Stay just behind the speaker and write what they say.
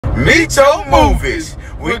Meet your movies.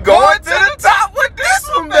 We going to the top with this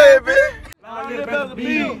one, baby.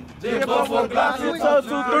 Just go for a Glock,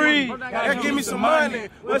 223. That give me some money.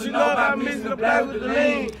 What you know about mixing the black with the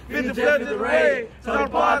lean? 50 flip to the red. So the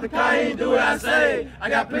part the car ain't do what I say. I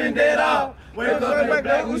got plenty dead off. When it comes back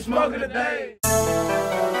black, we smoking today.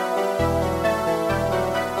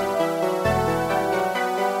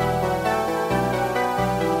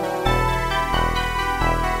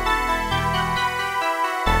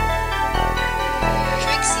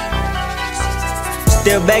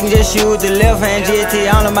 Step back and just shoot with the left hand GT.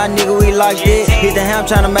 All of my nigga, we like that. Hit the ham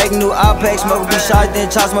tryna make a new outpack. Smoke a B shot, then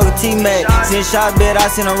chop, smoke a T-Mac. Send shot bed, I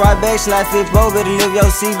send a right back. Slide flip over, better live your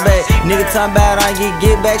seat back. Nigga talking about I ain't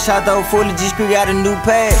get back. Shot though fully, G-Screw got a new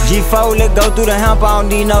pad. G4, let go through the hemp. I don't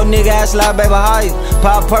need no nigga, I slide baby high.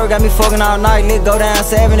 Pop perk, got me fucking all night. Let go down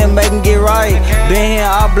 7 and make him get right. Been here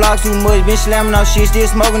all blocks too much, been slamming on shit, still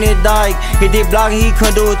smoking it dyke. Hit this block and he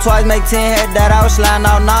couldn't do it twice. Make 10, had that, I was sliding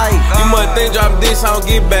all night. You must think drop this, I don't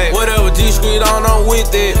get back. Whatever G-Screw on, I'm with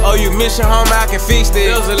it. Oh, you mission home, I can fix it.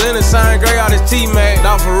 There's a Lennon sign, gray out his T-Mac.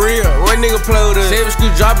 Not for real, what nigga play with us? 7 screw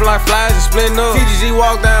dropping like flies and splitting up. TGG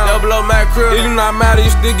walk down, double up Mac crib. It do not matter, you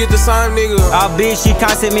still get the same nigga. Our bitch, she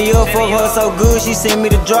can't set me up, fuck her so good, she sent me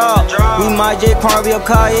the drop. We might just carve your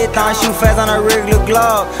car, everything shoot fast on a regular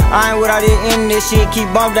Glock. I ain't without it in this shit, keep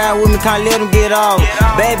bump down with me, can't let him get off.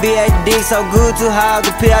 Baby, at the dick so good, too high off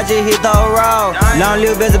the pill, I just hit the whole raw. Long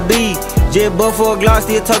live as a beat. Just bought for a Glock,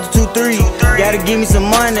 still talk to 2-3. Gotta give me some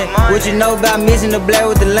money. What you know about missing the black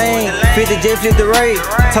with the lane? 50 J flip the rate.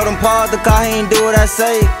 Told him pause the car, he ain't do what I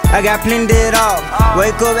say. I got plenty dead off.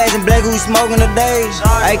 Wake up asking black who smoking today.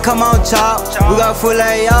 Hey, come on, chop. We got full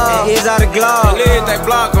AR. It's out of Glock. Live that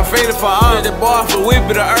block, I'm faded for all. That bar for whip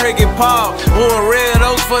it, the earth get popped. One red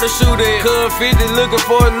oaks for the shooter. Cub 50 looking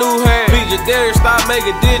for a new hat. BJGst, stop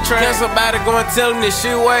making diss track. Can somebody go and tell him this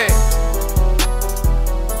shit whack?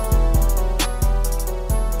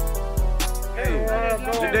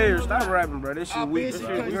 Stop rapping, bro. This shit weak. This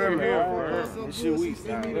shit weak. This shit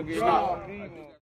weak.